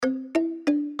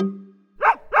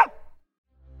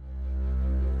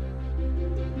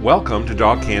Welcome to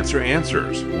Dog Cancer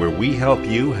Answers, where we help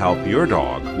you help your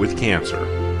dog with cancer.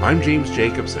 I'm James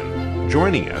Jacobson.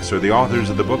 Joining us are the authors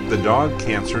of the book The Dog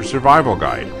Cancer Survival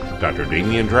Guide, Dr.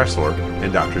 Damian Dressler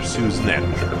and Dr. Susan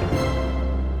Ettinger.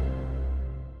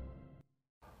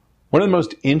 One of the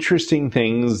most interesting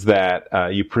things that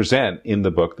you present in the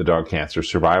book, The Dog Cancer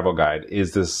Survival Guide,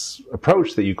 is this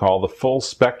approach that you call the full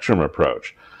spectrum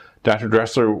approach. Dr.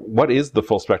 Dressler, what is the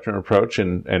full spectrum approach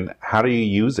and how do you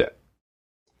use it?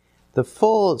 The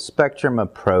full spectrum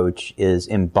approach is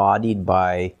embodied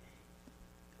by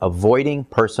avoiding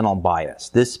personal bias.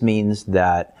 This means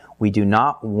that we do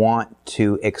not want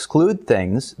to exclude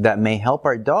things that may help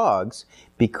our dogs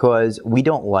because we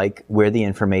don't like where the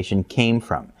information came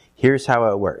from. Here's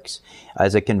how it works.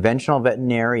 As a conventional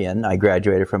veterinarian, I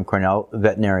graduated from Cornell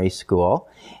Veterinary School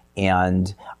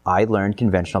and I learned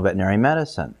conventional veterinary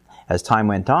medicine. As time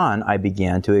went on, I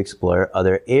began to explore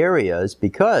other areas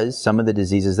because some of the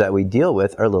diseases that we deal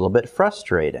with are a little bit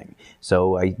frustrating.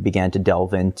 So I began to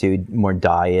delve into more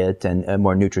diet and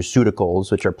more nutraceuticals,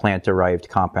 which are plant-derived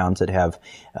compounds that have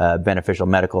beneficial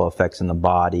medical effects in the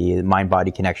body,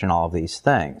 mind-body connection, all of these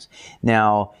things.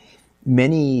 Now,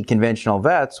 many conventional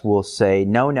vets will say,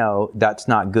 no, that's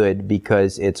not good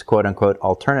because it's quote-unquote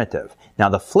alternative. Now,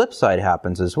 the flip side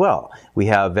happens as well. We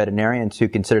have veterinarians who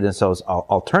consider themselves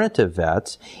alternative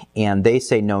vets, and they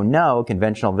say, no,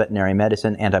 conventional veterinary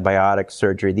medicine, antibiotics,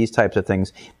 surgery, these types of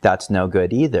things, that's no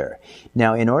good either.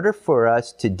 Now, in order for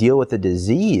us to deal with a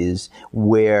disease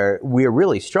where we're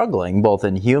really struggling, both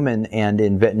in human and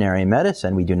in veterinary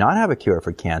medicine, we do not have a cure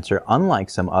for cancer,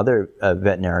 unlike some other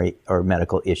veterinary or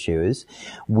medical issues.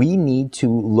 We need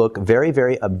to look very,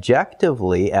 very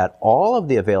objectively at all of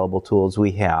the available tools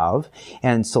we have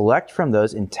and select from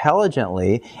those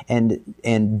intelligently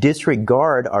and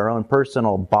disregard our own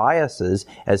personal biases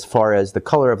as far as the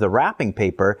color of the wrapping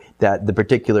paper that the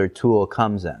particular tool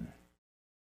comes in.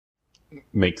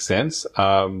 Makes sense.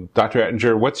 Dr.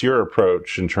 Ettinger, what's your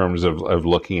approach in terms of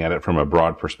looking at it from a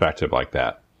broad perspective like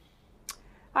that?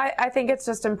 I think it's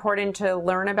just important to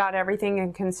learn about everything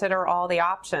and consider all the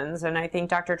options. And I think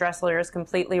Dr. Dressler is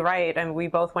completely right. And we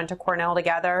both went to Cornell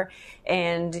together.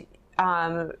 And,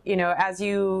 as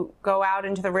you go out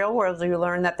into the real world, you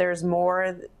learn that there's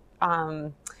more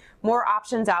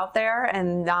options out there,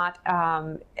 and not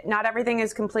everything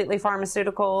is completely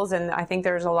pharmaceuticals. And I think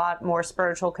there's a lot more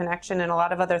spiritual connection and a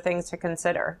lot of other things to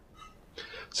consider.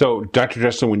 So, Dr.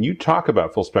 Dressler, when you talk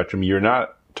about full spectrum, you're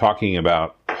not talking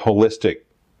about holistic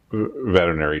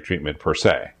veterinary treatment per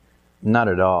se. Not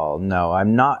at all. No,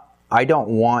 I'm not. I don't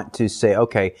want to say,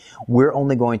 okay, we're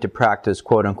only going to practice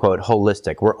quote unquote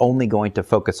holistic. We're only going to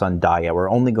focus on diet. We're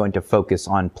only going to focus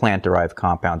on plant-derived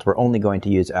compounds. We're only going to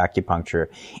use acupuncture.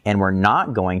 And we're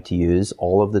not going to use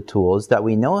all of the tools that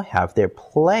we know have their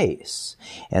place.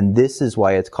 And this is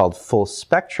why it's called full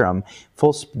spectrum.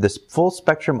 This full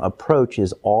spectrum approach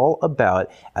is all about,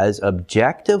 as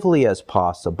objectively as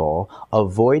possible,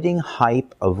 avoiding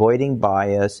hype, avoiding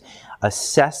bias,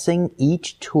 assessing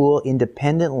each tool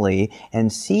independently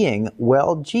and seeing,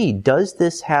 well, gee, does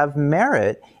this have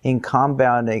merit in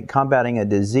combating a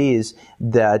disease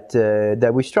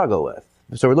that we struggle with?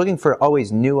 So we're looking for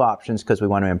always new options because we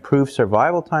want to improve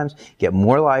survival times, get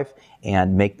more life,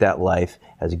 and make that life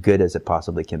as good as it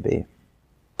possibly can be.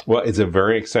 Well, it's a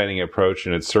very exciting approach,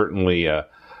 and it certainly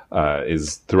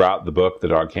is throughout the book, The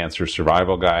Dog Cancer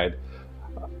Survival Guide.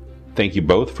 Thank you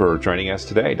both for joining us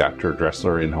today, Dr.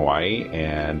 Dressler in Hawaii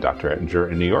and Dr. Ettinger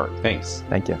in New York. Thanks.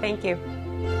 Thank you. Thank you.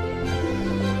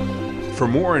 For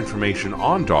more information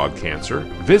on dog cancer,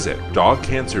 visit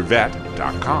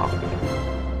dogcancervet.com.